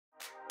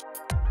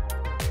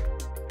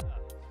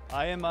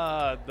I am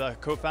the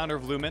co-founder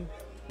of Lumen.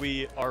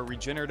 We are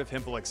regenerative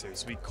hemp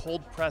elixirs. We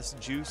cold press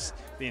juice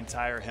the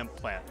entire hemp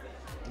plant.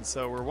 And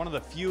so we're one of the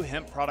few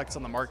hemp products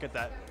on the market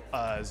that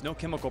is no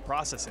chemical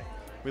processing.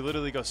 We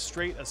literally go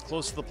straight as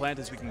close to the plant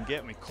as we can get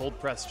and we cold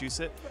press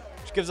juice it,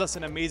 which gives us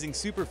an amazing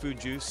superfood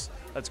juice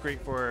that's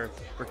great for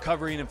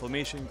recovery and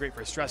inflammation, great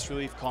for stress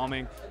relief,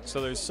 calming.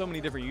 So there's so many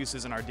different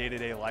uses in our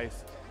day-to-day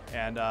life.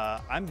 And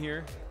I'm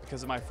here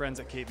because of my friends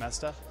at Kate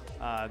Mesta.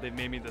 They've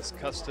made me this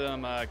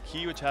custom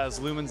key which has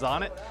lumens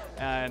on it,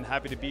 and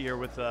happy to be here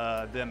with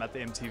them at the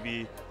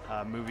MTV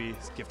movie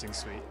gifting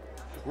suite.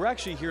 We're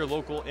actually here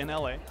local in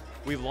LA.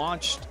 We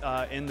launched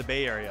in the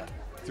Bay Area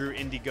through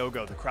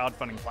Indiegogo, the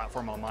crowdfunding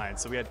platform online.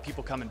 So we had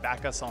people come and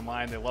back us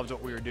online. They loved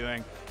what we were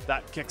doing.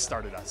 That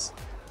kickstarted us.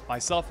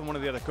 Myself and one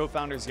of the other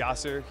co-founders,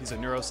 Yasser, he's a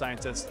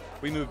neuroscientist.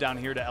 We moved down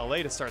here to LA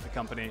to start the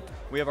company.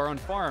 We have our own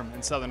farm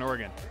in Southern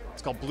Oregon.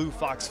 It's called Blue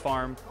Fox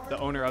Farm. The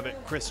owner of it,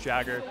 Kris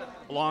Taylor,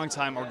 a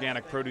longtime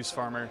organic produce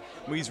farmer.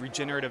 We use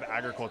regenerative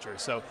agriculture,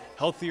 so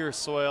healthier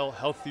soil,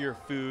 healthier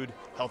food,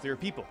 healthier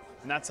people.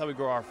 And that's how we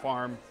grow our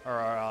farm, or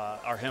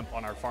our hemp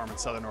on our farm in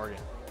Southern Oregon.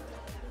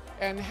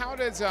 And how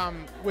does,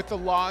 with the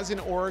laws in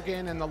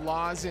Oregon and the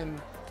laws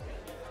in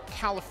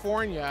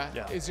California,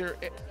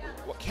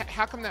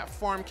 how come that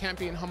farm can't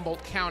be in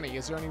Humboldt County?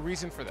 Is there any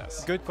reason for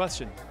this? Good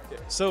question.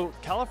 So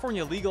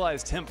California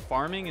legalized hemp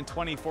farming in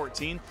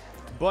 2014,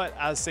 but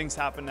as things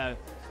happen to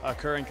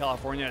occur in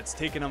California, it's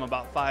taken them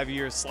about 5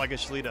 years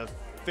sluggishly to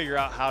figure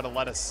out how to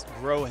let us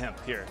grow hemp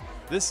here.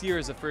 This year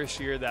is the first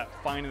year that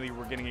finally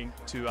we're getting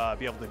to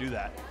be able to do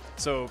that.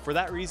 So for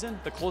that reason,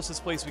 the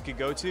closest place we could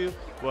go to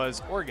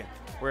was Oregon,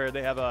 where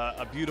they have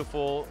a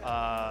beautiful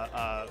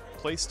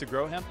place to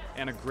grow hemp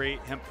and a great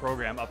hemp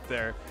program up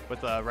there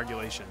with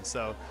regulations.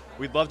 So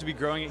we'd love to be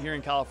growing it here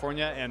in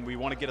California, and we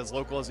want to get as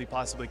local as we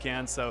possibly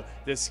can. So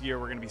this year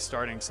we're going to be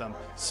starting some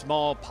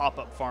small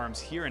pop-up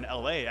farms here in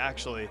LA,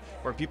 actually,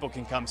 where people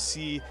can come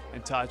see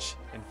and touch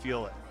and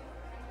feel it.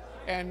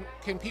 And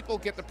can people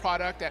get the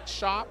product at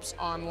shops,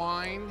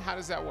 online? How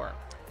does that work?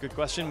 Good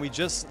question. We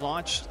just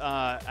launched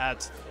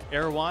at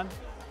Erewhon,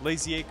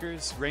 Lazy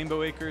Acres,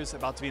 Rainbow Acres,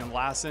 about to be in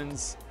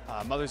Lassen's,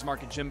 Mother's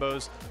Market,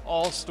 Jimbo's,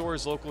 all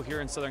stores local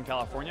here in Southern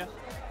California.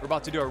 We're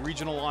about to do a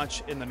regional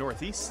launch in the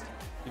Northeast.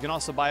 You can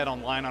also buy it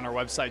online on our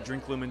website,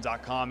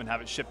 drinklumen.com, and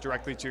have it shipped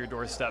directly to your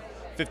doorstep,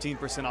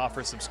 15% off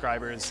for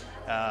subscribers,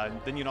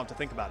 then you don't have to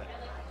think about it.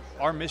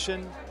 Our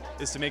mission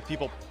is to make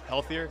people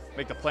healthier,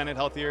 make the planet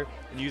healthier,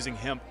 and using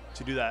hemp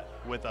to do that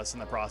with us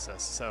in the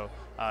process. So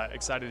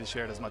excited to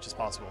share it as much as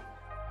possible.